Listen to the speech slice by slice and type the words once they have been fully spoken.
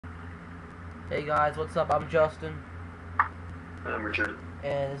Hey guys, what's up? I'm Justin, I'm Richard.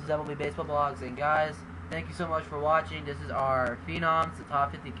 and this is MLB Baseball Blogs. And guys, thank you so much for watching. This is our Phenoms, the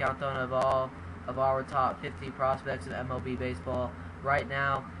top 50 countdown of all of our top 50 prospects in MLB baseball right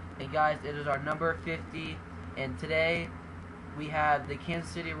now. And guys, it is our number 50, and today we have the Kansas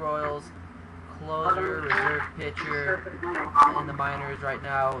City Royals closer, reserve pitcher in the minors right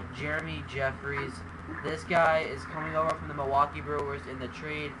now, Jermey Jeffress. This guy is coming over from the Milwaukee Brewers in the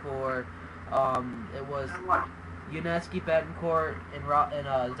trade for it was Yuniesky Betancourt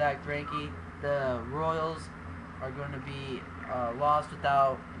and Zach Greinke. The Royals are going to be lost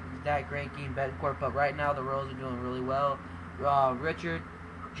without Zach Greinke and Betancourt, but right now the Royals are doing really well. Richard,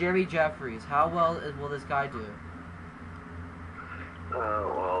 Jermey Jeffress, how well will this guy do?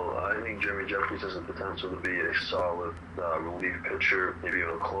 Well, I think Jermey Jeffress has the potential to be a solid relief pitcher, maybe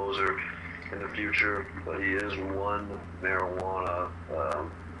even a closer in the future. But he is one marijuana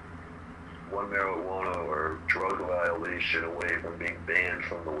or drug violation away from being banned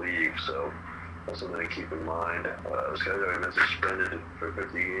from the league. So that's something to keep in mind. This guy's already been suspended for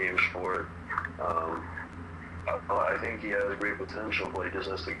 50 games for it. I think he has great potential, but he just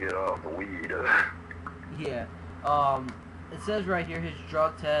has to get off the weed. Yeah. It says right here his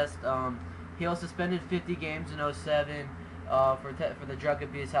drug test. He was suspended 50 games in '07 for the drug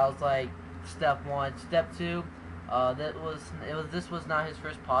abuse. That was like step one. Step two, this was not his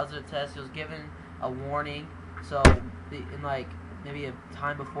first positive test. He was given a warning. So in like maybe a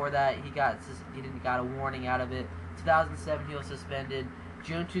time before that, he got a warning out of it. 2007 he was suspended.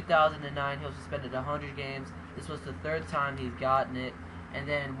 June 2009 he was suspended 100 games. This was the third time he's gotten it, and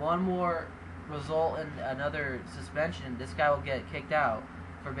then one more result in another suspension, this guy will get kicked out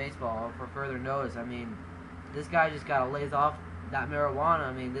for baseball for further notice. I mean, this guy just got to lays off that marijuana.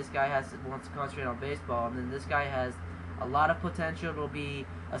 I mean, this guy wants to concentrate on baseball, and then this guy has a lot of potential to be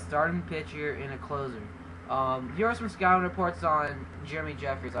a starting pitcher and a closer. Here are some scouting reports on Jermey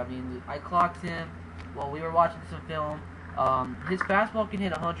Jeffress. I mean, I clocked him while we were watching some film. His fastball can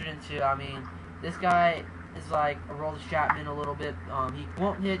hit 102. I mean, this guy is like a Roll Chapman a little bit. He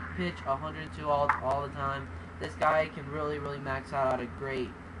won't pitch 102 all the time. This guy can really max out at a great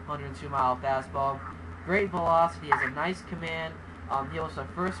 102-mile fastball. Great velocity, has a nice command. He was a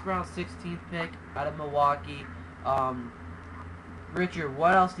first-round 16th pick out of Milwaukee. Richard,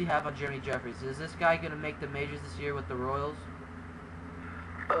 what else do you have on Jermey Jeffress? Is this guy going to make the majors this year with the Royals?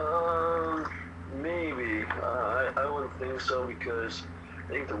 Maybe. I wouldn't think so, because I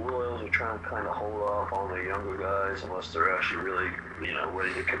think the Royals are trying to kind of hold off on the younger guys unless they're actually really,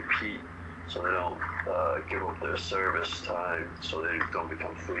 ready to compete, so they don't give up their service time, so they don't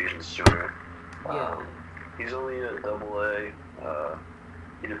become free agents sooner. Yeah. He's only at Double-A.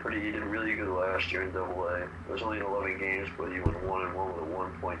 He did really good last year in Double-A. It was only in 11 games, but he went 1-1 with a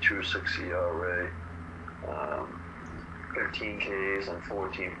 1.26 ERA, 15 Ks and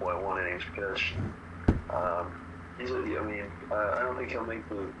 14.1 innings pitched. I don't think he'll make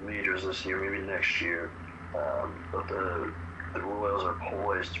the majors this year, maybe next year. But the Royals are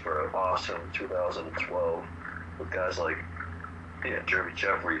poised for an awesome 2012 with guys like Jermey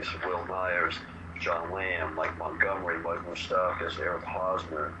Jeffress, Will Myers, John Lamb, Mike Montgomery, Mike Moustakas, Eric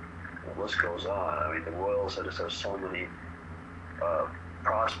Hosmer. The list goes on. I mean, the Royals just have so many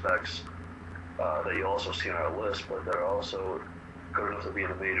prospects that you also see on our list, but they're also good enough to be in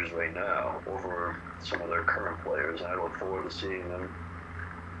the majors right now over some of their current players, and I look forward to seeing them.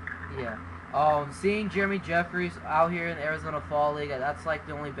 Yeah. Seeing Jermey Jeffress out here in the Arizona Fall League, that's like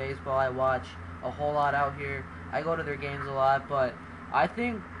the only baseball I watch a whole lot out here. I go to their games a lot, but I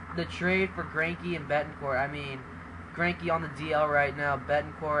think the trade for Greinke and Betancourt, I mean, Greinke on the DL right now,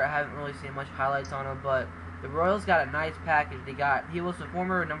 Betancourt, I haven't really seen much highlights on him, but the Royals got a nice package. He was the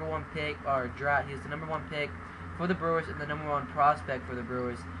former number one pick, he was the number one pick for the Brewers and the number one prospect for the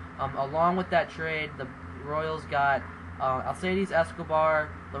Brewers. Along with that trade, the Royals got Alcides Escobar,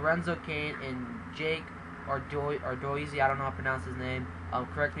 Lorenzo Cain, and Jake Ardoise. I don't know how to pronounce his name.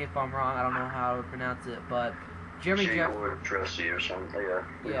 Correct me if I'm wrong. I don't know how to pronounce it, but Jermey Jeffress or something.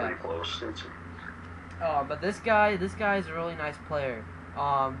 Yeah, pretty close. But this guy is a really nice player.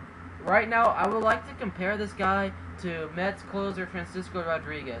 Right now, I would like to compare this guy to Mets closer Francisco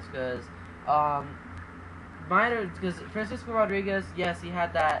Rodriguez, because Francisco Rodriguez, yes, he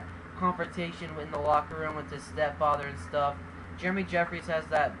had that confrontation in the locker room with his stepfather and stuff. Jermey Jeffress has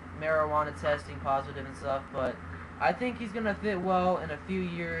that marijuana testing positive and stuff, but I think he's going to fit well in a few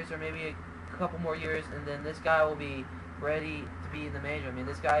years, or maybe a couple more years, and then this guy will be ready to be in the major. I mean,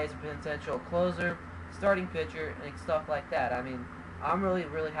 this guy is a potential closer, starting pitcher, and stuff like that. I mean, I'm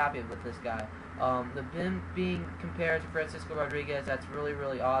really happy with this guy. Him being compared to Francisco Rodriguez, that's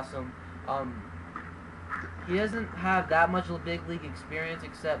really awesome. He doesn't have that much big league experience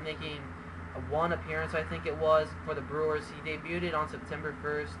except making one appearance, I think it was, for the Brewers. He debuted on September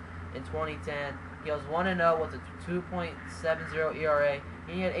 1st in 2010. He was 1-0 with a 2.70 ERA.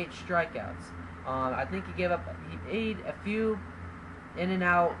 And he had 8 strikeouts. I think he made a few in and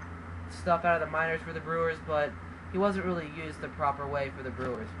out stuff out of the minors for the Brewers, but he wasn't really used the proper way for the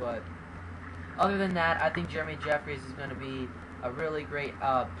Brewers. But other than that, I think Jermey Jeffress is going to be a really great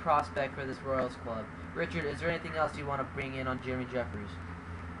prospect for this Royals club. Richard, is there anything else you want to bring in on Jermey Jeffress?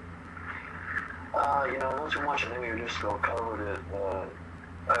 Not too much. I think we just covered it.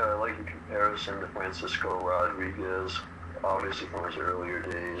 I like the comparison to Francisco Rodriguez, obviously from his earlier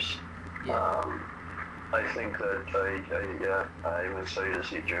days. Yeah. I think that I'm excited to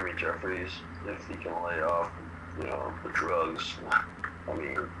see Jermey Jeffress if he can lay off, the drugs. I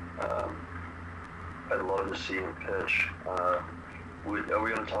mean, I'd love to see him pitch. Are we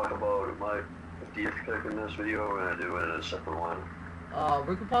going to talk about my 50th pick in this video, or are we going to do it in a separate one?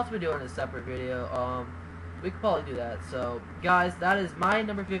 We could possibly do it in a separate video. We could probably do that. So, guys, that is my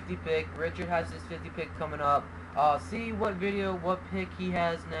number 50 pick. Richard has his 50 pick coming up. See what pick he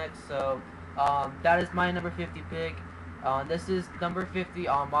has next. So, that is my number 50 pick. This is number 50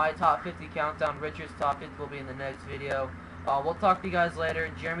 on my top 50 countdown. Richard's top 50 will be in the next video. We'll talk to you guys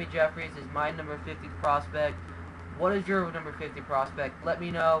later. Jermey Jeffress is my number 50 prospect. What is your number 50 prospect? Let me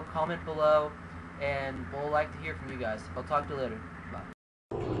know. Comment below. And we'll like to hear from you guys. I'll talk to you later. Bye.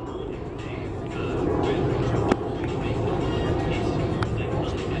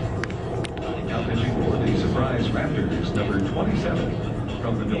 Now pitching for the surprise Raptors, number 27,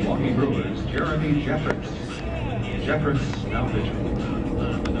 from the Milwaukee Brewers, Jermey Jeffress. Jeffress now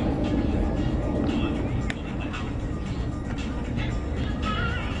pitching.